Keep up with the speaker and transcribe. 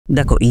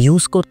দেখো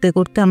ইউজ করতে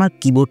করতে আমার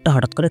কিবোর্ডটা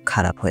হঠাৎ করে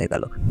খারাপ হয়ে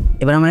গেল।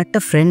 এবার আমার একটা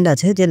ফ্রেন্ড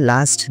আছে যে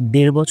লাস্ট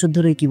 1.5 বছর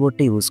ধরে এই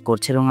কিবোর্ডটা ইউজ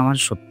করছে এবং আমার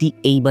সত্যি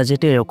এই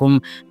বাজেটে এরকম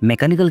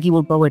মেকানিক্যাল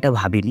কিবোর্ড পাবো এটা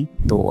ভাবিনি।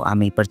 তো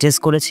আমি পারচেস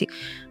করেছি,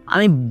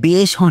 আমি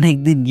বেশ অনেক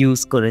দিন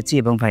ইউজ করেছি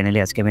এবং ফাইনালি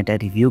আজকে আমি এটা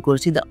রিভিউ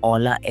করছি। দ্য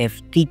Aula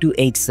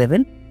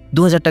F3287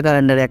 2000 টাকার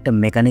আন্ডারে একটা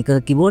মেকানিক্যাল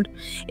কিবোর্ড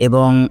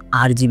এবং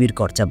RGBর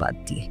খরচা বাদ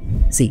দিয়ে।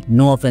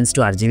 No offence two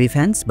RGB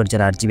fans, but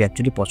যারা RGB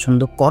অ্যাকচুয়ালি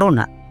পছন্দ করো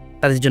না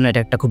তাদের জন্য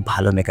এটা একটা খুব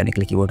ভালো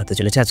মেকানিক্যাল কিবোর্ড হতে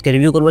চলেছে। আজকে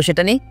রিভিউ করবো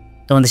সেটা নিয়ে।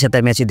 তোমাদের সাথে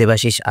আমি আছি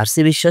দেবাশিস RC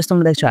বিশ্বাস,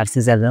 তোমরা দেখছো RC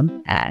album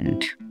and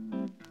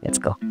let's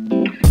go.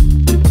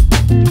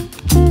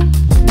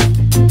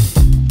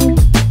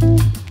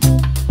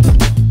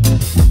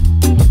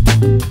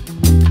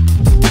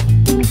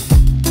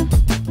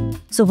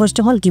 So first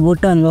of all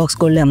কিবোর্ডটা unbox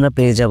করলে আমরা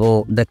পেয়ে যাব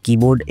দ্য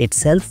কিবোর্ড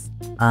ইটসেলফ।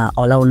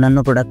 Aula অন্যান্য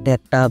প্রোডাক্টে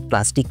একটা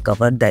প্লাস্টিক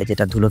কভার দেয়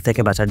যেটা ধুলো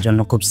থেকে বাঁচার জন্য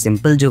খুব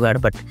সিম্পল জোগাড়,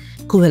 বাট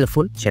খুব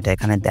হেল্পফুল, সেটা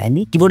এখানে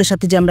দেয়নি। কিবোর্ডের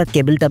সাথে যে আমরা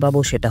কেবলটা পাবো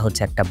সেটা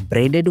হচ্ছে একটা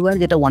ব্রেডেড ওয়্যার,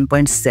 যেটা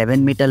 1.7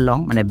 মিটার লং,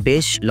 মানে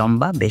বেশ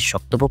লম্বা, বেশ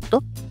শক্তপোক্ত।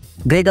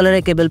 গ্রে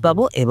কালারের কেবল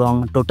পাবো এবং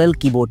total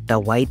কিবোর্ডটা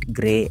white,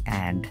 grey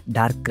and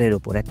dark গ্রের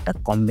উপর একটা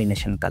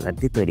কম্বিনেশন কালার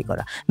দিয়ে তৈরি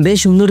করা। বেশ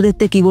সুন্দর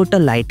দেখতে কিবোর্ডটা।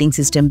 লাইটিং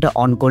সিস্টেমটা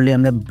অন করলে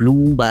আমরা ব্লু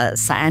বা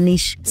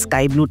সায়ানিশ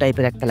স্কাই ব্লু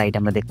টাইপের একটা লাইট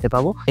আমরা দেখতে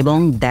পাবো এবং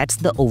দ্যাটস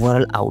দ্য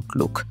ওভারঅল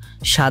আউটলুক।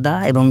 সাদা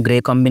এবং গ্রে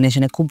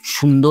কম্বিনেশনে খুব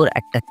সুন্দর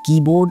একটা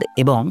কিবোর্ড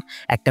এবং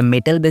একটা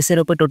মেটাল বেসের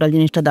ওপর টোটাল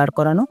জিনিসটা দাঁড়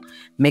করানো।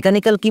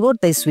 মেকানিক্যাল কিবোর্ড,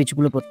 তাই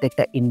সুইচগুলো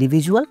প্রত্যেকটা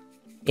ইন্ডিভিজুয়াল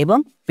এবং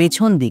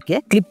পেছন দিকে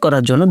ক্লিপ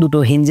করার জন্য দুটো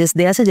হিঞ্জেস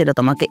দেওয়া আছে যেটা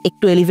তোমাকে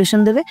একটু এলিভেশন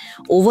দেবে।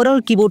 ওভারঅল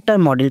কিবোর্ডটার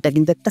মডেলটা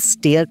কিন্তু একটা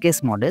স্টেয়ার কেস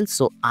মডেল,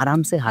 সো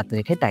আরামসে হাত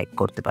রেখে টাইপ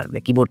করতে পারবে।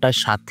 কিবোর্ডটার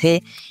সাথে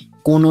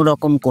কোনো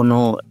রকম কোনো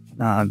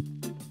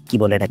কি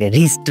বলে এটাকে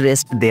রিস্ট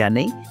রেস্ট দেয়া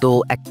নেই। তো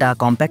একটা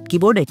compact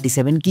keyboard,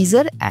 87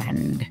 কিজের,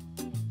 and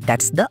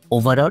that's the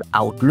overall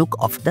Outlook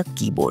of the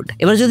keyboard.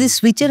 এবার যদি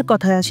সুইচের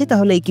কথায় আসি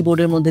তাহলে এই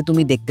কিবোর্ডের মধ্যে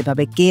তুমি দেখতে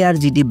পাবে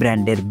KRGD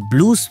ব্র্যান্ডের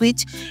ব্লু সুইচ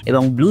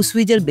এবং ব্লু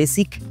সুইচের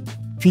বেসিক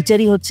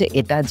ফিচারই হচ্ছে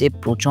এটা যে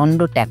প্রচণ্ড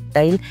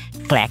ট্যাকটাইল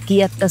ক্ল্যাকি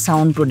একটা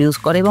সাউন্ড প্রডিউস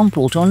করে এবং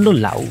প্রচণ্ড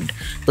লাউড।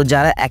 তো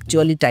যারা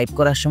অ্যাকচুয়ালি টাইপ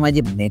করার সময়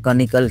যে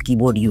মেকানিক্যাল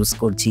কিবোর্ড ইউজ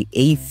করছি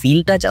এই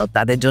ফিলটা চাও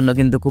তাদের জন্য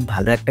কিন্তু খুব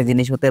ভালো একটা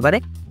জিনিস হতে পারে।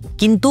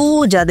 কিন্তু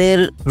যাদের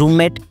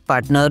roommate,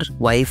 partner,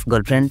 wife,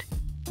 girlfriend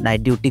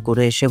night duty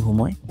করে এসে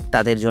ঘুমোয়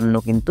তাদের জন্য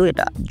কিন্তু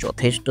এটা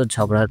যথেষ্ট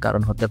ঝগড়ার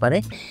কারণ হতে পারে,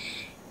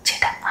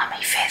 যেটা আমি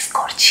ফেস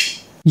করছি।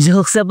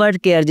 জোকসাপার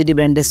KRGD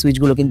ব্র্যান্ডের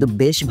সুইচগুলো কিন্তু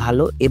বেশ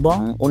ভালো এবং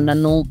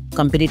অন্যান্য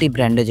কম্পিটিটিভ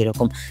ব্র্যান্ডে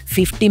যেরকম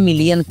 50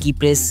 মিলিয়ন কি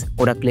প্রেস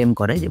ওরা ক্লেম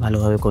করে যে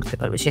ভালোভাবে করতে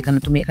পারবে, সেখানে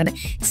তুমি এখানে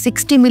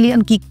 60 মিলিয়ন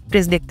কি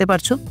প্রেস দেখতে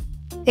পারছো।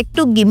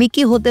 একটু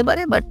গিমিকি হতে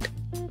পারে, বাট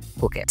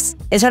ওকেটস।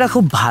 এছাড়া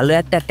খুব ভালো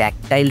একটা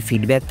ট্যাকটাইল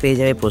ফিডব্যাক পেয়ে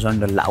যাবে,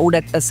 প্রচণ্ড লাউড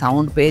একটা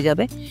সাউন্ড পেয়ে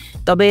যাবে।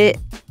 তবে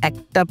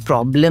একটা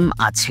প্রবলেম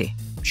আছে,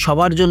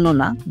 সবার জন্য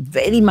না,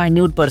 ভেরি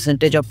মাইনিউট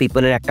পার্সেন্টেজ অফ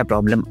পিপলের একটা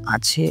প্রবলেম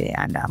আছে,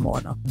 and I am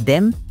one of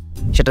them.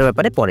 সেটার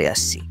ব্যাপারে পরে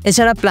আসছি।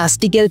 এছাড়া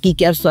প্লাস্টিকের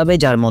কিক্যাপস পাবে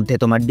যার মধ্যে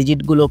তোমার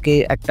ডিজিটগুলোকে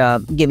একটা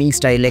গেমিং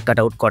স্টাইলে কাট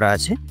আউট করা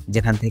আছে,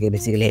 যেখান থেকে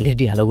বেসিক্যালি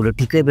LED আলোগুলো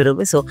ঠিকরে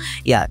বেরোবে। সো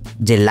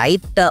যে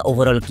লাইটটা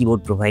ওভারঅল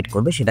কিবোর্ড প্রোভাইড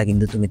করবে সেটা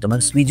কিন্তু তুমি তোমার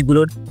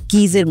সুইচগুলোর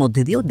কিজের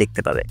মধ্যে দিয়েও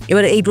দেখতে পাবে।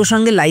 এবার এই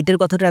প্রসঙ্গে লাইটের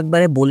কথাটা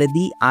একবারে বলে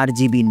দিই,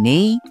 RGB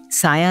নেই,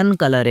 সায়ান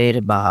কালারের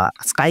বা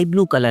স্কাই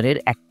ব্লু কালারের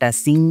একটা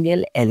সিঙ্গেল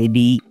LED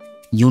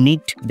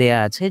ইউনিট দেয়া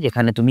আছে,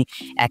 যেখানে তুমি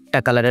একটা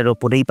কালারের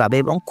ওপরেই পাবে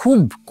এবং খুব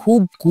খুব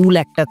কুল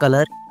একটা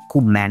কালার,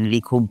 খুব ম্যানলি,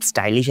 খুব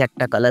স্টাইলিশ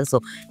একটা কালার। সো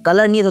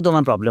কালার নিয়ে তো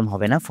তোমার প্রবলেম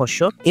হবে না ফর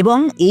শিওর। এবং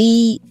এই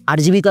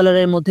RGB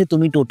কালারের মধ্যে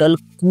তুমি টোটাল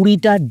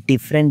 20টা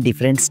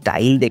ডিফারেন্ট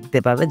স্টাইল দেখতে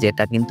পাবে,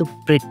 যেটা কিন্তু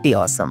প্রিটি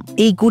অসাম।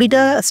 এই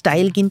 20টা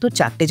স্টাইল কিন্তু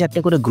চারটে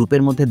করে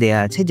গ্রুপের মধ্যে দেয়া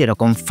আছে,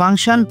 যেরকম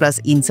ফাংশন প্লাস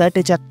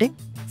ইনসার্টে 4টে,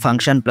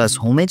 ফাংশন প্লাস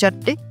হোমে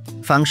 4টে,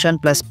 ফাংশন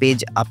প্লাস পেজ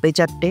আপে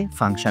 4টে,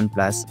 ফাংশন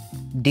প্লাস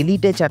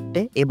ডিলিটে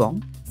 4টে এবং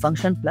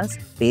ফাংশন প্লাস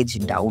পেজ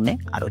ডাউনে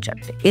আরো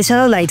 4টে।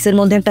 এছাড়াও লাইটসের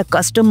মধ্যে একটা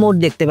কাস্টম মোড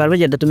দেখতে পারবে,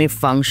 যেটা তুমি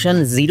ফাংশন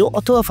 0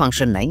 অথবা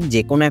ফাংশন 9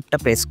 যে কোনো একটা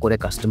প্রেস করে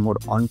কাস্টম মোড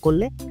অন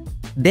করলে,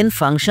 দেন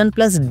ফাংশন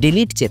প্লাস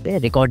ডিলিট চেপে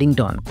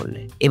রেকর্ডিংটা অন করলে,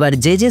 এবার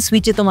যে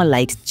সুইচে তোমার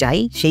লাইটস চাই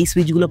সেই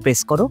সুইচগুলো প্রেস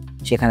করো,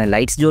 সেখানে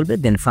লাইটস জ্বলবে।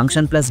 দেন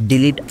ফাংশন প্লাস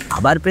ডিলিট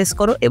আবার প্রেস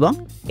করো এবং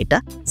এটা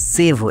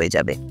সেভ হয়ে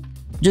যাবে।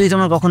 যদি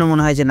তোমার কখনো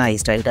মনে হয় যে না এই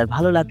স্টাইলটা আর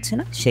ভালো লাগছে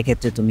না,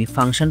 সেক্ষেত্রে তুমি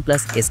ফাংশন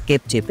প্লাস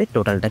এসকেপ চেপে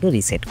টোটালটাকে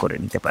রিসেট করে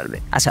নিতে পারবে।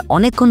 আচ্ছা,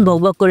 অনেকক্ষণ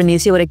বকবক করে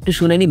নিয়েছি, এবার একটু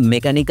শুনে নি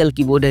মেকানিক্যাল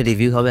কিবোর্ডের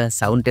রিভিউ হবে আর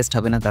সাউন্ড টেস্ট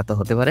হবে না, তা তো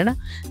হতে পারে না।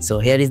 So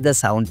here is the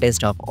sound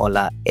test of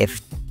Aula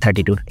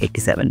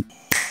F3287।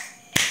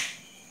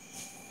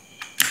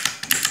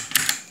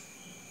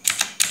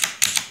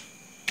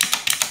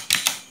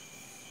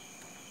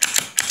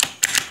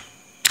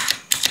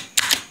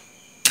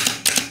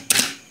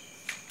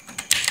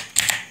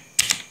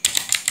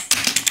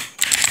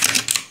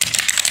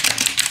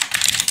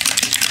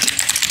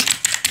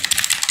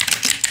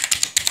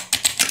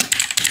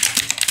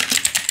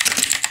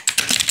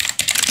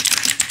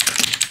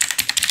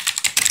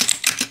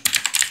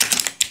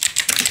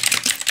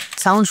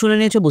 Sound শুনে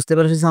নিয়েছো, বুঝতে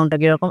পারছো সাউন্ডটা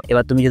কিরকম।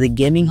 এবার তুমি যদি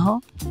গেমিং হও,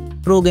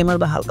 প্রো গেমার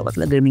বা হালকা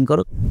পাতলা গেমিং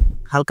করো,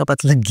 হালকা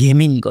পাতলা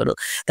গেমিং করো,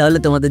 তাহলে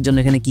তোমাদের জন্য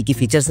এখানে কি কি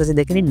ফিচার্স আছে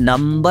দেখে নিই।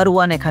 নাম্বার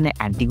 1, এখানে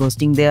অ্যান্টি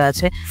ঘোস্টিং দেওয়া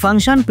আছে।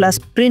 ফাংশন প্লাস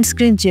প্রিন্ট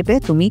স্ক্রিন চেপে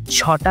তুমি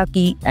 6টা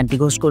কি অ্যান্টি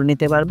ঘোস্ট করে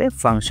নিতে পারবে।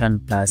 ফাংশন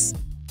প্লাস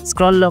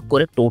স্ক্রল লক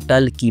করে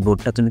টোটাল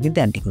কিবোর্ডটা তুমি কিন্তু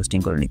অ্যান্টি ঘোস্টিং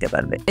করে নিতে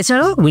পারবে।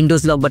 এছাড়াও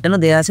উইন্ডোজ লক বাটনও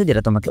দেওয়া আছে,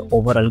 যেটা তোমাকে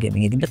ওভারঅল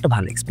গেমিং এ কিন্তু একটা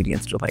ভালো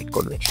এক্সপিরিয়েন্স প্রোভাইড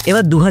করবে।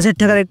 এবার 2000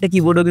 টাকার একটা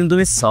কিবোর্ডও কিন্তু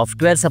তুমি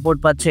সফটওয়্যার সাপোর্ট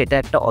পাচ্ছ, এটা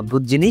একটা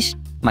অদ্ভুত জিনিস,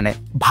 মানে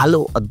ভালো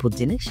অদ্ভুত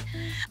জিনিস।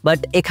 বাট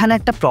এখানে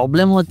একটা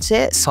প্রবলেম হচ্ছে,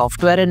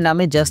 সফটওয়্যারের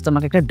নামে জাস্ট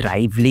তোমাকে একটা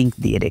ড্রাইভ লিঙ্ক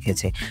দিয়ে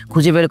রেখেছে,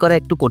 খুঁজে বের করা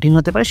একটু কঠিন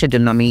হতে পারে,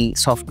 সেজন্য আমি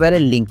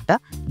সফটওয়্যারের লিঙ্কটা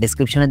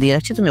ডেসক্রিপশনে দিয়ে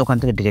রাখছি, তুমি ওখান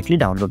থেকে ডিরেক্টলি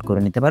ডাউনলোড করে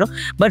নিতে পারো।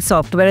 বাট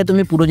সফটওয়্যারে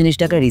তুমি পুরো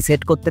জিনিসটাকে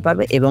রিসেট করতে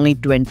পারবে এবং এই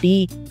 20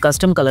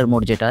 কাস্টম কালার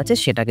মোড যেটা আছে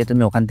সেটাকে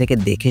তুমি ওখান থেকে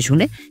দেখে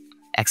শুনে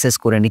অ্যাক্সেস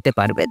করে নিতে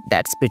পারবে।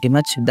 That's pretty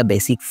much the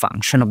basic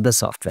function of the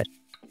software.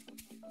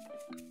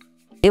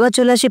 এবার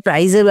চলে আসি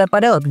প্রাইসের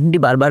ব্যাপারে। অলরেডি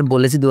বারবার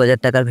বলেছি 2000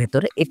 টাকার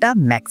ভেতরে। এটা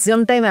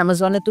ম্যাক্সিমাম টাইম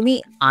অ্যামাজনে তুমি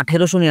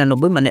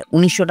 1899 মানে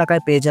 1900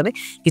 টাকায় পেয়ে যাবে,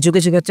 কিছু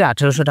কিছু ক্ষেত্রে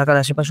 1800 টাকার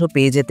আশেপাশেও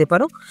পেয়ে যেতে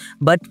পারো।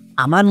 বাট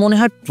আমার মনে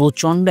হয়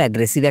প্রচণ্ড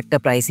অ্যাগ্রেসিভ একটা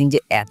প্রাইসিং, যে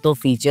এত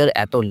ফিচার,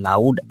 এত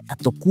লাউড,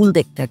 এত কুল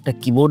দেখতে একটা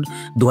কিবোর্ড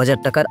 2000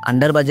 টাকার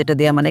আন্ডার বাজেটে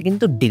দেওয়া মানে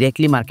কিন্তু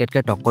ডিরেক্টলি মার্কেটকে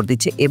টক্কর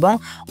দিচ্ছে। এবং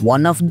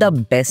one of the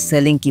best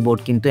selling keyboard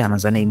কিন্তু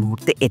অ্যামাজনে এই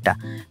মুহূর্তে। এটা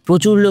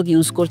প্রচুর লোক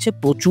ইউজ করছে,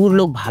 প্রচুর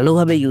লোক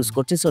ভালোভাবে ইউজ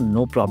করছে, so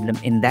no problem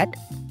in that.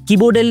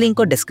 কিবোর্ডের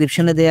লিঙ্কও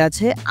ডেসক্রিপশনে দেওয়া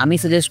আছে। আমি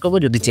সাজেস্ট করবো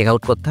যদি চেক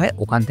আউট করতে হয়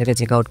ওখান থেকে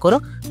চেক আউট করো,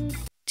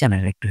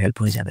 চ্যানেলের একটু হেল্প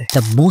হয়ে যাবে।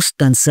 The most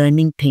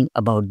concerning thing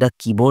about the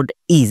keyboard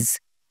is,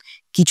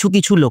 কিছু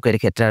কিছু লোকের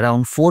ক্ষেত্রে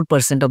অ্যারাউন্ড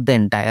 4% অফ দ্য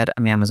এন্টায়ার,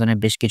 আমি অ্যামাজনের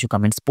বেশ কিছু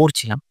কমেন্টস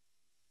পড়ছিলাম,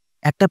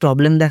 একটা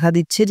প্রবলেম দেখা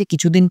দিচ্ছে যে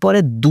কিছুদিন পরে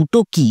দুটো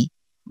কি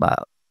বা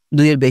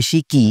দুইয়ের বেশি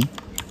কি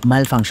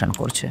ম্যাল ফাংশন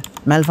করছে।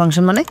 ম্যাল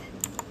ফাংশন মানে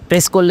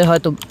প্রেস করলে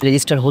হয়তো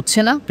রেজিস্টার হচ্ছে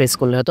না, প্রেস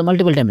করলে হয়তো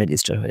মাল্টিপল টাইম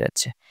রেজিস্টার হয়ে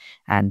যাচ্ছে।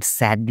 And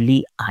sadly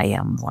I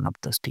am one of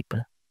those people.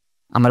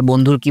 আমার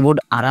বন্ধুর কিবোর্ড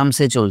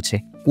আরামসে চলছে,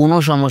 কোনো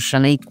সমস্যা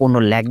নেই, কোনো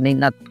ল্যাগ নেই,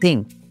 নাথিং।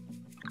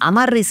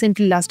 আমার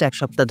রিসেন্টলি লাস্ট 1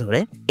 সপ্তাহ ধরে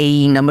এই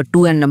নাম্বার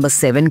 2 অ্যান্ড নাম্বার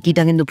 7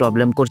 কিটা কিন্তু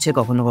প্রবলেম করছে,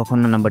 কখনো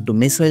কখনো নাম্বার 2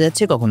 মিস হয়ে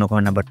যাচ্ছে, কখনো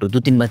কখনো নাম্বার 2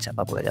 2-3 বার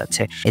চাপা পড়ে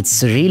যাচ্ছে। It's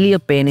really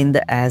a pain in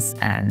the as.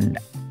 And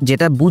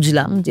যেটা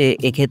বুঝলাম যে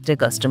এক্ষেত্রে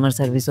কাস্টমার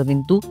সার্ভিসও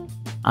কিন্তু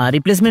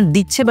রিপ্লেসমেন্ট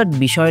দিচ্ছে, বাট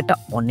বিষয়টা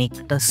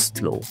অনেকটা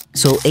স্লো।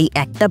 সো এই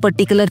একটা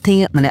পার্টিকুলার থিং,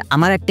 মানে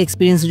আমার একটা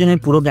এক্সপিরিয়েন্সের জন্য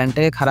আমি পুরো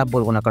ব্র্যান্ডটাকে খারাপ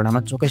বলবো না, কারণ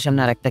আমার চোখের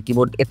সামনে আর একটা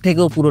কিবোর্ড এর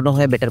থেকেও পুরনো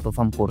হয়ে বেটার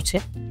পারফর্ম করছে।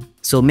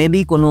 সো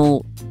মেবি কোনো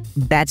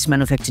ব্যাচ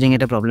ম্যানুফ্যাকচারিং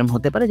এটা প্রবলেম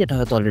হতে পারে, যেটা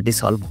হয়তো অলরেডি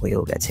সলভ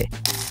হয়েও গেছে।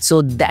 So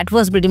that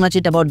was pretty much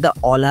it about the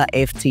Aula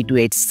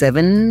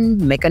F3287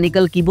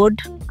 mechanical keyboard.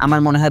 আমার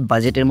মনে হয়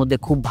বাজেটের মধ্যে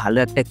খুব ভালো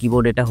একটা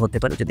কিবোর্ড এটা হতে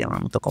পারে, যদি আমার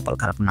মতো কপাল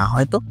খারাপ না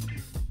হয় তো।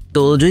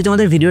 তো যদি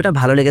তোমাদের ভিডিওটা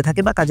ভালো লেগে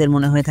থাকে বা কাজের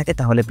মনে হয়ে থাকে,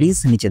 তাহলে প্লিজ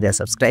নিচে দেওয়া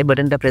সাবস্ক্রাইব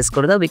বাটনটা প্রেস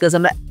করে দাও, বিকজ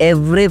আমরা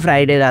এভরি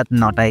ফ্রাইডে রাত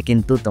 9টায়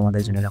কিন্তু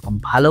তোমাদের জন্য এরকম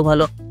ভালো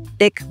ভালো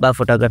টেক বা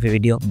ফটোগ্রাফি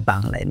ভিডিও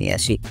বাংলায় নিয়ে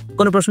আসি।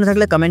 কোনো প্রশ্ন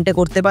থাকলে কমেন্টে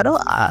করতে পারো,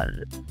 আর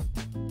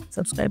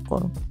সাবস্ক্রাইব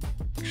করো।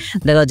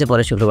 দেখা হচ্ছে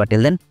পরের শুক্রবার।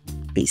 Till then,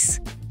 piece.